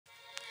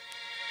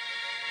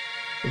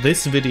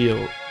This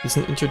video is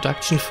an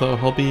introduction for a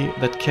hobby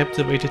that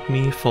captivated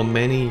me for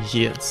many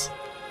years.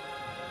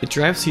 It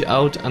drives you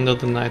out under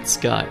the night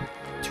sky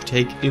to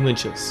take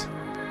images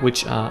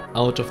which are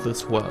out of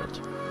this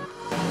world.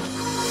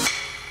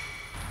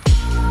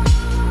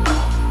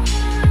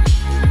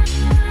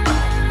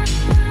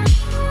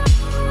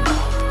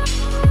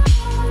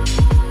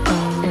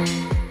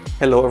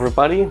 Hello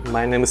everybody,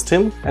 my name is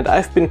Tim and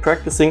I've been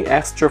practicing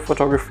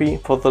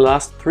astrophotography for the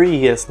last 3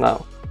 years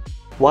now.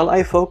 While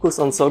I focus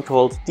on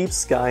so-called deep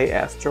sky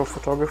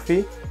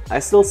astrophotography, I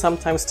still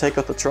sometimes take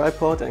out the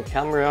tripod and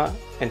camera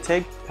and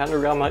take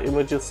panorama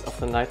images of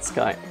the night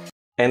sky.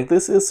 And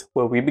this is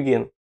where we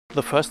begin.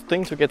 The first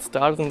thing to get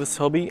started in this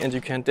hobby, and you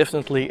can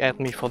definitely add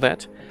me for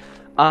that,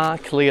 are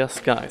clear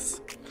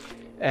skies.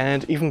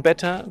 And even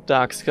better,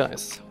 dark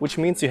skies, which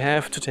means you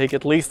have to take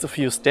at least a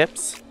few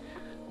steps,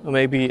 or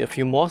maybe a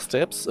few more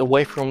steps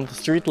away from the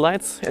street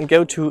lights and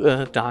go to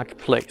a dark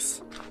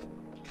place.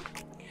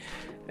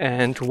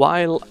 And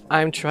while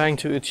I'm trying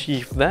to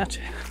achieve that,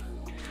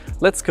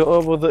 let's go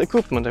over the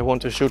equipment I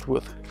want to shoot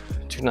with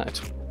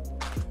tonight.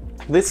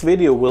 This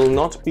video will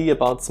not be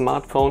about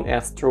smartphone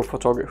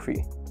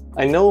astrophotography.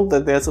 I know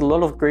that there's a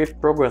lot of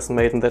great progress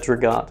made in that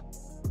regard.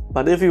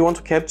 But if you want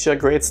to capture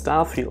great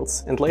star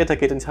fields and later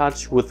get in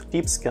touch with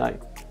deep sky,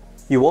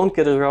 you won't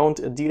get around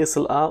a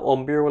DSLR or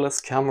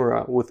mirrorless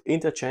camera with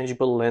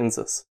interchangeable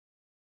lenses.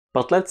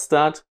 But let's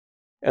start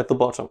at the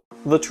bottom.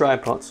 The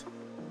tripod.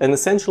 An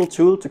essential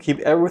tool to keep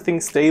everything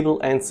stable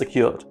and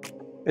secured.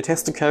 It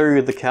has to carry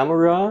the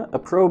camera, a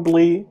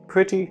probably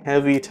pretty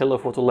heavy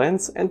telephoto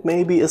lens and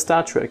maybe a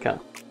star tracker.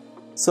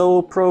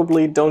 So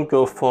probably don't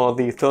go for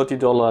the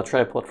 $30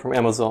 tripod from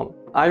Amazon.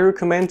 I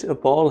recommend a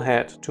ball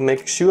head to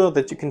make sure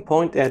that you can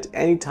point at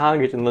any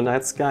target in the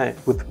night sky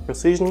with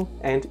precision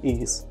and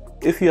ease.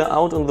 If you are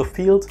out on the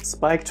field,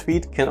 spiked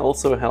feet can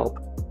also help.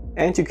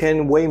 And you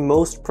can weigh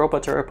most proper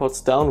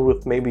tripods down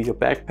with maybe your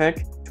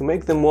backpack to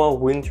make them more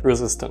wind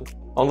resistant.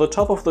 On the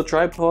top of the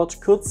tripod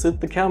could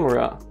sit the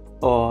camera,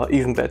 or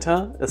even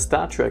better, a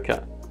star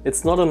tracker.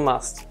 It's not a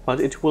must, but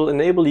it will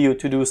enable you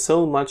to do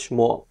so much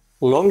more.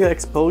 Longer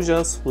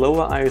exposures,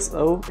 lower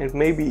ISO and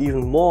maybe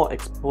even more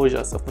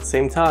exposures of the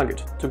same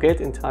target to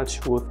get in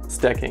touch with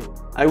stacking.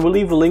 I will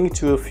leave a link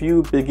to a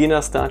few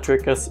beginner star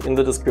trackers in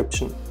the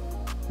description.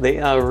 They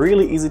are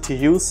really easy to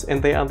use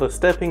and they are the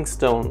stepping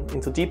stone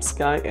into deep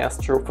sky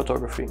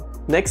astrophotography.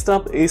 Next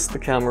up is the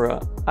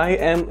camera. I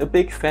am a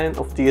big fan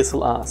of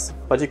DSLRs,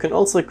 but you can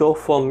also go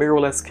for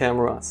mirrorless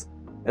cameras,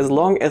 as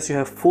long as you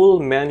have full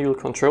manual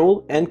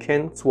control and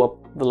can swap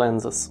the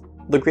lenses.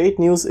 The great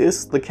news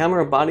is the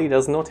camera body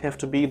does not have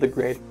to be the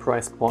great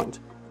price point.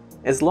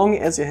 As long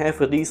as you have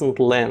a decent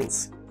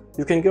lens,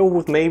 you can go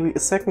with maybe a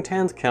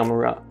second-hand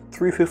camera,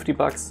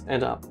 $350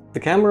 and up. The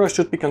camera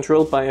should be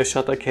controlled by a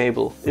shutter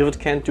cable, if it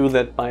can't do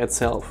that by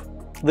itself.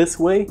 This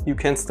way you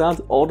can start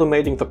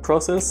automating the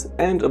process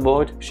and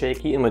avoid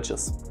shaky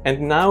images.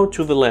 And now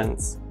to the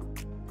lens.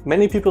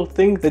 Many people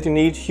think that you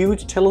need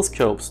huge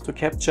telescopes to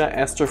capture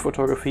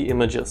astrophotography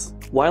images.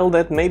 While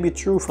that may be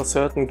true for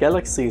certain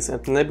galaxies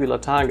and nebula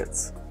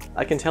targets,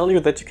 I can tell you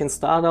that you can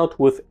start out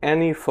with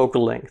any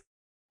focal length.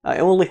 I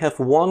only have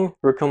one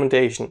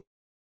recommendation.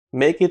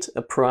 Make it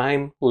a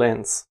prime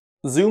lens.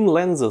 Zoom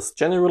lenses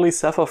generally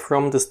suffer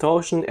from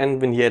distortion and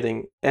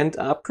vignetting and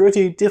are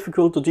pretty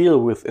difficult to deal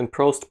with in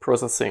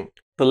post-processing.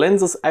 The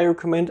lenses I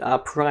recommend are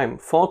prime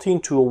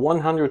 14 to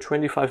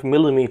 125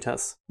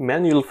 mm,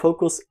 manual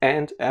focus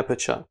and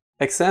aperture.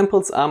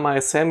 Examples are my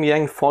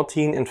Samyang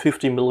 14 and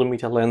 50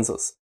 mm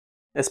lenses.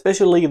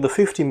 Especially the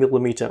 50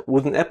 mm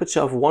with an aperture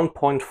of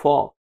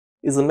 1.4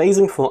 is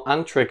amazing for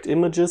untracked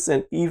images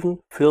and even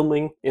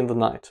filming in the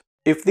night.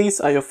 If these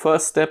are your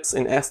first steps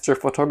in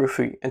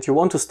astrophotography and you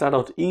want to start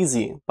out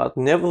easy but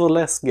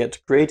nevertheless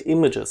get great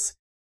images,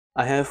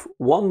 I have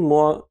one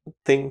more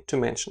thing to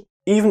mention.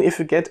 Even if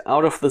you get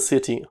out of the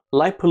city,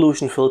 light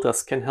pollution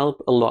filters can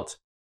help a lot.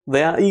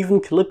 There are even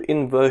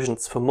clip-in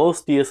versions for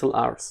most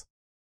DSLRs.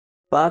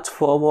 But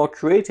for a more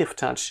creative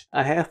touch,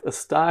 I have a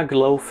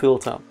Starglow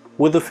filter.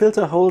 With a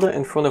filter holder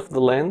in front of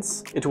the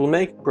lens, it will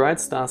make bright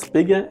stars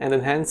bigger and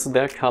enhance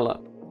their color.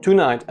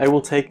 Tonight I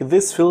will take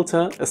this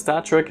filter, a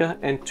star tracker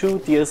and 2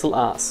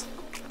 DSLRs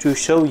to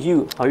show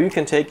you how you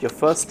can take your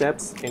first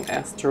steps in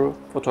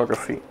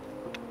astrophotography.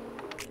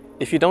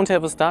 If you don't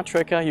have a star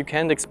tracker, you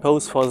can't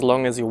expose for as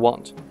long as you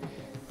want.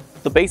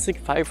 The basic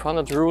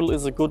 500 rule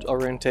is a good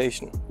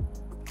orientation.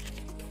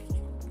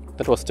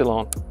 That was still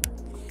on.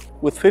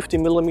 With 50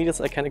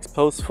 mm I can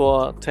expose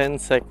for 10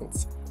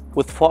 seconds.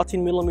 With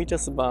 14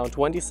 mm about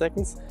 20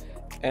 seconds.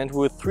 And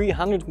with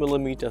 300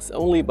 mm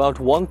only about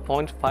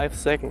 1.5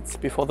 seconds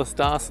before the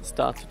stars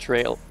start to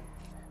trail.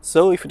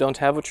 So if you don't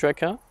have a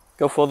tracker,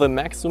 go for the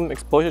maximum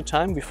exposure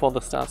time before the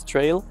stars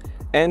trail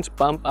and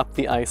bump up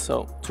the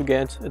ISO to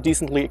get a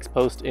decently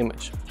exposed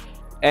image.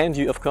 And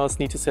you of course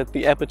need to set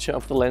the aperture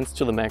of the lens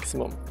to the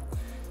maximum.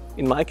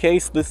 In my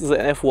case this is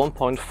an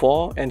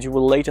f1.4 and you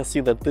will later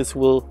see that this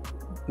will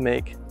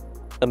make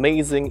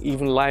amazing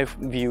even live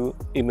view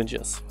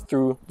images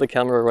through the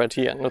camera right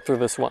here, not through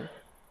this one.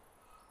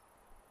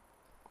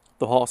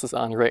 the horses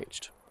are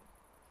enraged.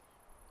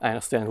 I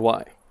understand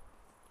why.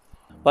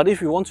 But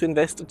if you want to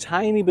invest a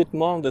tiny bit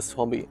more in this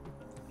hobby,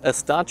 a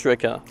star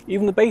tracker,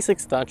 even a basic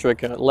star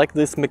tracker like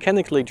this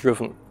mechanically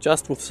driven,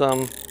 just with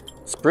some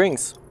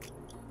springs,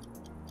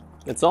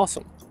 it's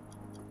awesome.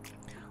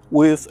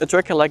 With a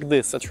tracker like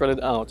this, I tried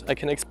it out, I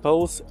can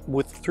expose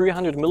with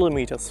 300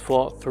 mm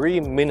for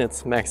 3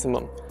 minutes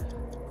maximum.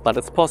 But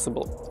it's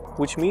possible,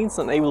 which means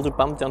I'm able to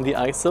bump down the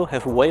ISO,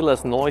 have way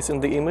less noise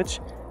in the image,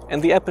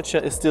 and the aperture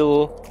is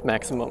still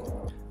maximum.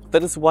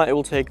 That is why I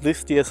will take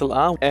this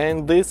DSLR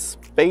and this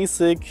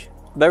basic,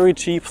 very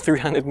cheap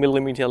 300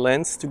 mm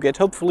lens to get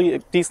hopefully a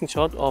decent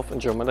shot of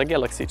Andromeda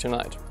Galaxy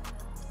tonight.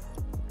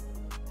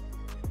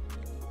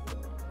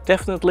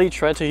 Definitely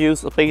try to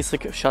use a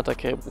basic shutter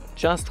cable.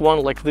 Just one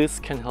like this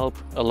can help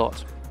a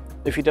lot.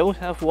 If you don't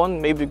have one,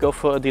 maybe go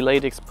for a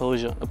delayed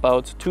exposure.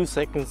 About 2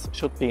 seconds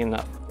should be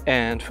enough.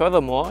 And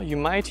furthermore, you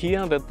might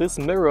hear that this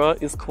mirror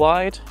is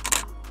quite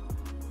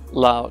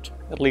loud.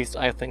 At least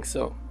I think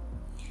so.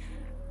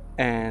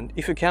 And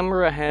if your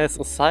camera has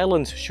a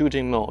silent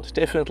shooting mode,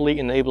 definitely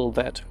enable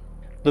that.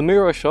 The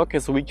mirror shock,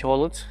 as we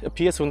call it,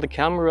 appears when the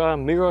camera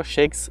mirror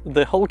shakes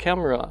the whole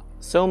camera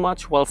so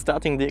much while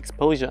starting the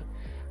exposure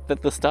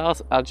that the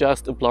stars are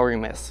just a blurry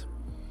mess.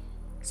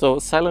 So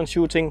silent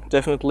shooting,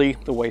 definitely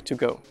the way to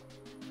go.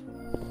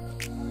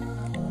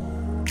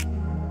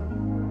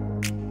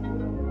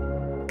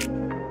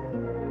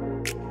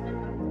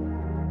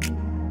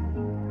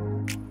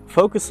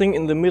 Focusing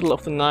in the middle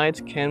of the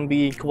night can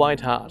be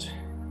quite hard.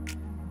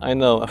 I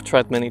know, I've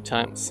tried many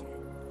times.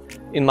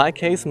 In my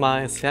case,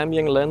 my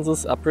Samyang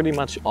lenses are pretty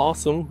much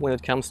awesome when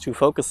it comes to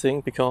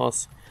focusing,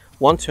 because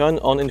one turn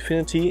on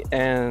infinity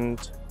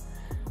and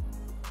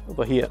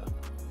over here,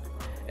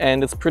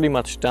 and it's pretty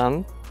much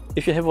done.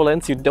 If you have a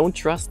lens you don't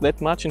trust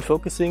that much in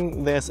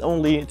focusing, there's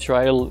only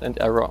trial and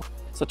error.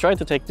 So try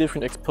to take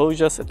different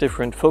exposures at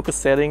different focus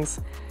settings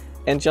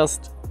and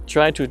just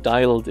try to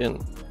dial it in.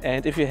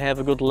 And if you have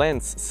a good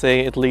lens,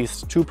 say at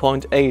least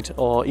 2.8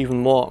 or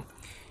even more,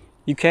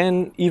 you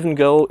can even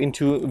go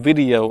into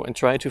video and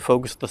try to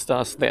focus the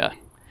stars there.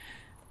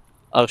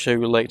 I'll show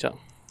you later.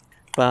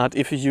 But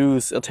if you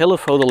use a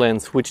telephoto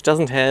lens which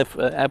doesn't have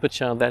an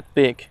aperture that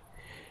big,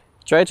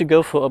 try to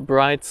go for a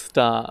bright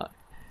star.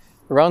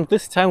 Around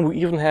this time we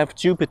even have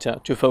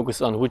Jupiter to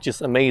focus on, which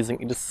is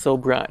amazing, it is so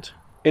bright.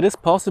 It is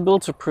possible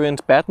to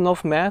print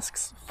Bahtinov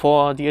masks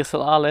for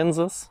DSLR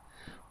lenses,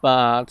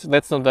 but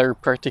that's not very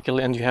practical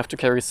and you have to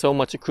carry so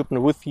much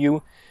equipment with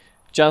you.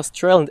 Just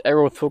trial and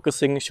error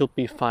focusing should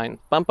be fine.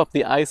 Bump up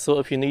the ISO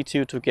if you need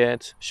to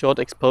get short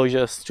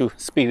exposures to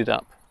speed it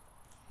up.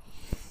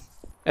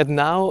 And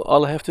now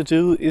all I have to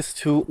do is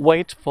to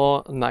wait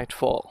for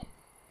nightfall.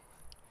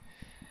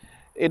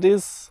 It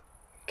is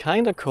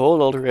kinda cold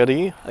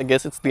already. I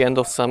guess it's the end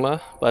of summer,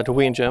 but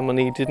we in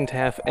Germany didn't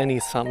have any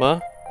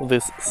summer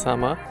this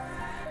summer.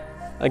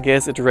 I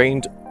guess it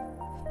rained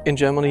in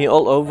Germany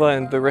all over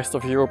and the rest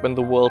of Europe and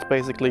the world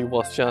basically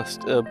was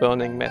just a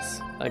burning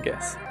mess, I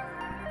guess.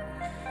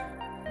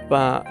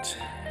 But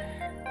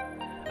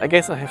I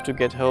guess I have to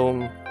get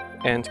home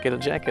and get a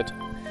jacket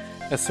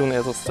as soon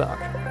as it's dark.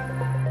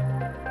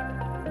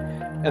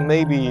 And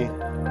maybe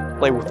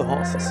play with the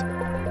horses.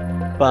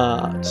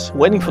 But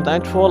waiting for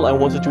nightfall, I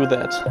want to do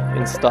that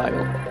in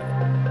style.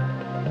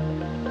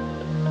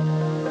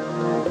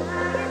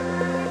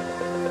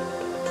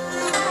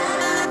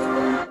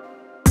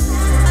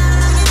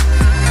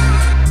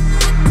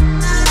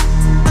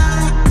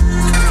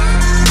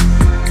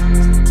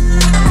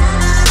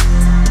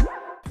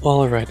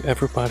 Alright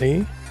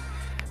everybody,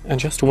 I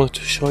just wanted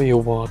to show you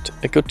what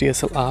a good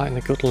DSLR and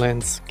a good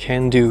lens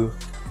can do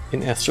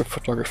in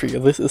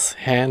astrophotography. This is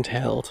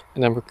handheld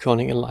and I'm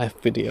recording a live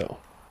video.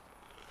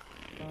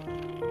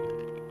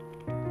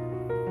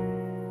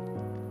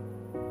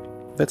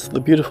 That's the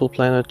beautiful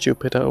planet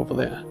Jupiter over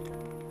there.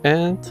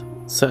 And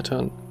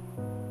Saturn.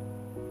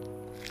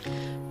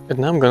 And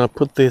now I'm gonna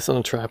put this on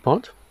a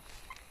tripod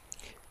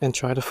and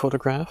try to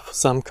photograph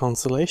some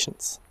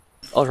constellations.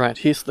 Alright,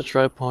 here's the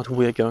tripod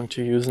we're going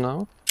to use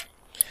now.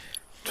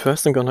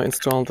 First I'm gonna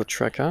install the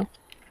tracker.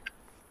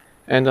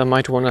 And I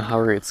might wanna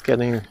hurry, it's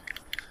getting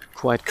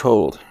quite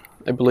cold.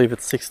 I believe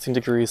it's 16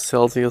 degrees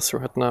Celsius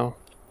right now.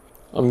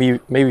 Or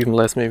maybe even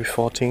less, maybe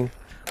 14.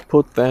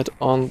 Put that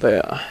on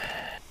there.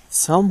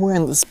 Somewhere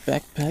in this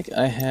backpack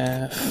I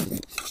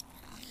have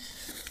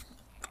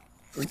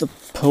the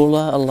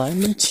polar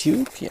alignment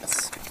tube,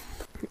 yes.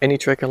 Any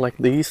tracker like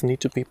these need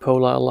to be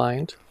polar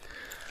aligned,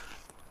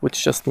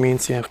 which just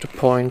means you have to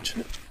point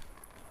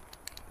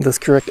this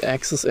correct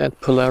axis at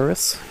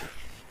Polaris.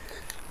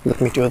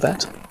 Let me do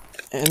that.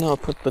 And I'll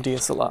put the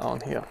DSLR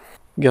on here.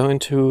 Go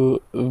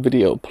into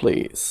video,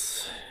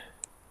 please.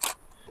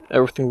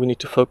 Everything we need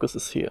to focus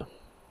is here.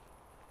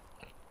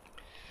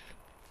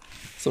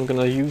 So I'm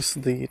gonna use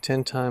the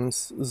 10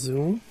 times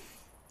zoom.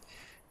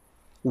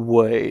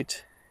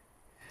 Wait.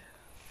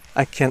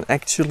 I can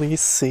actually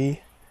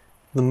see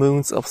the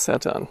moons of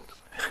Saturn.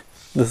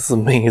 This is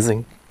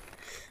amazing.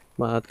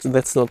 But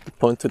that's not the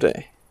point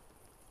today.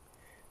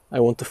 I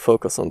want to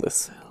focus on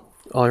this.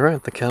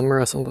 Alright, the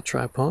camera is on the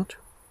tripod.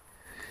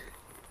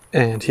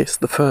 And here's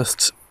the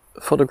first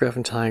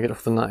photographing target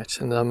of the night.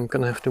 And I'm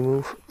gonna have to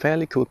move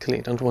fairly quickly.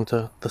 I don't want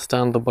the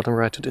star on the bottom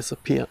right to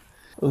disappear.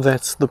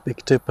 That's the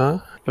Big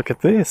Dipper. Look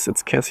at this,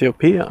 it's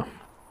Cassiopeia.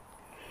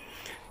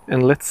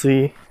 And let's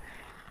see.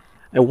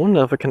 I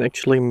wonder if I can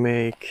actually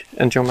make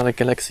Andromeda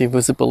Galaxy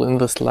visible in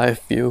this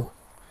live view.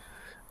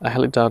 I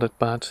highly doubt it,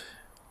 but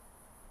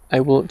I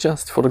will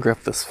just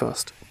photograph this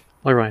first.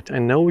 Alright, I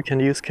know we can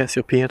use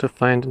Cassiopeia to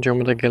find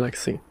Andromeda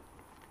Galaxy.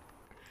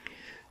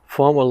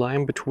 Form a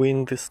line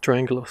between this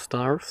triangle of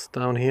stars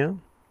down here.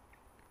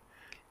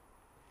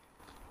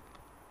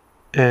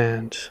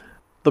 And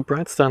the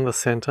bright star in the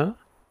center.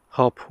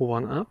 Hop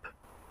one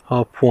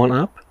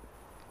up,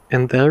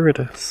 and there it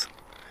is.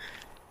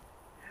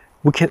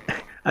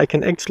 I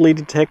can actually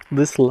detect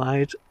this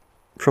light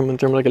from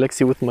Andromeda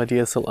Galaxy with my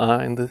DSLR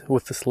and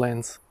with this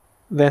lens.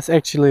 There's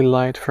actually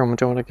light from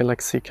Andromeda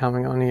Galaxy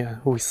coming on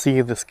here. We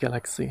see this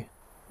galaxy.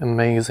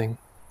 Amazing.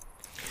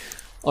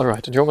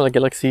 Alright, Andromeda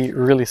Galaxy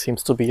really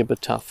seems to be a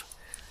bit tough.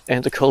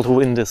 And a cold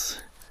wind is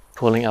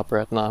pulling up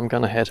right now. I'm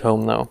gonna head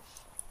home now.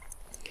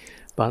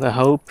 But I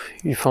hope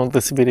you found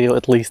this video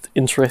at least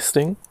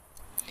interesting.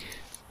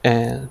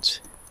 And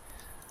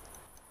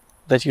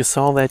that you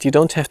saw that you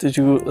don't have to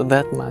do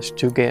that much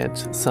to get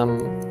some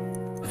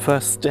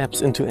first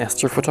steps into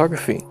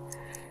astrophotography.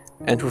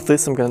 And with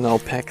this I'm gonna now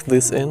pack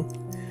this in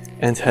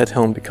and head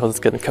home because it's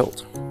getting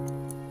cold.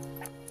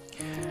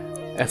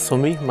 As for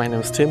me, my name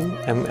is Tim,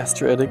 I'm an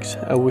Astro Addict.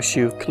 I wish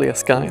you clear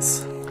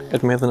skies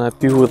and may the night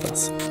be with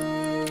us.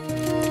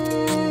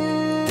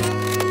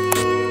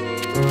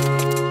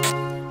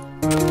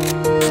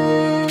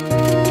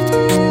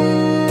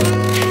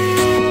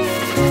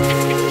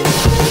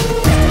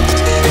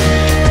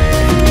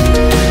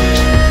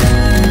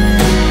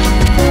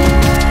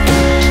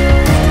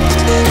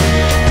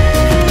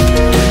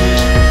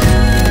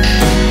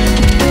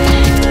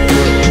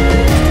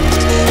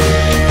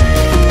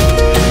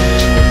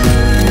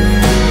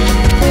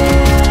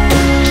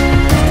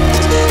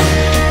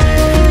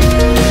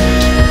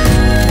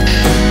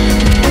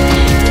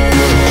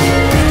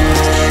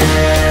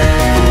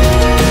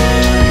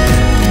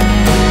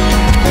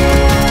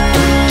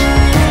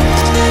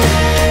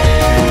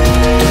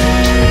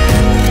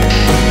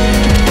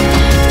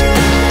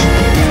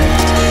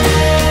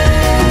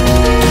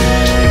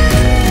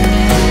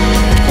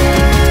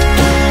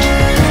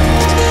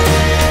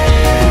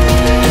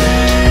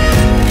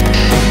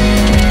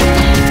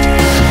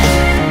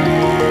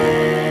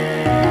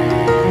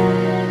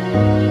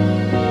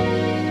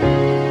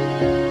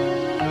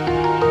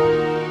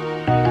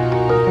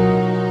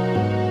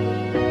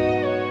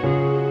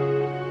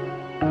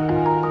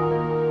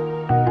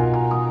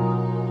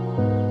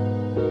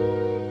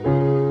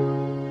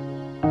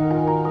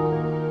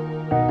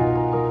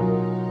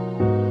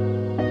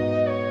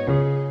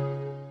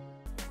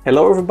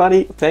 Hello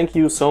everybody, thank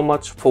you so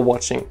much for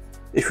watching.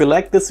 If you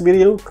like this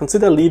video,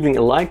 consider leaving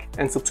a like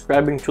and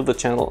subscribing to the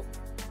channel.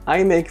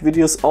 I make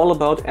videos all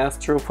about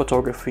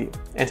astrophotography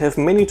and have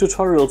many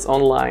tutorials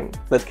online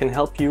that can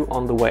help you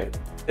on the way.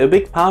 A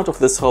big part of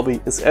this hobby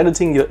is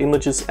editing your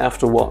images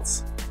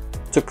afterwards.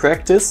 To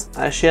practice,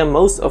 I share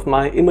most of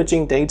my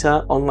imaging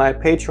data on my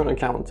Patreon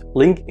account,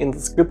 link in the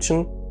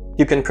description.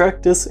 You can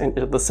practice and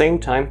at the same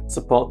time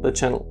support the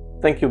channel.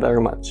 Thank you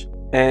very much.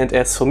 And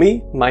as for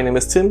me, my name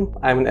is Tim,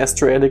 I'm an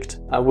Astro Addict.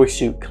 I wish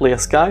you clear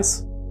skies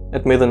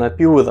and may the night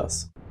be with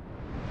us.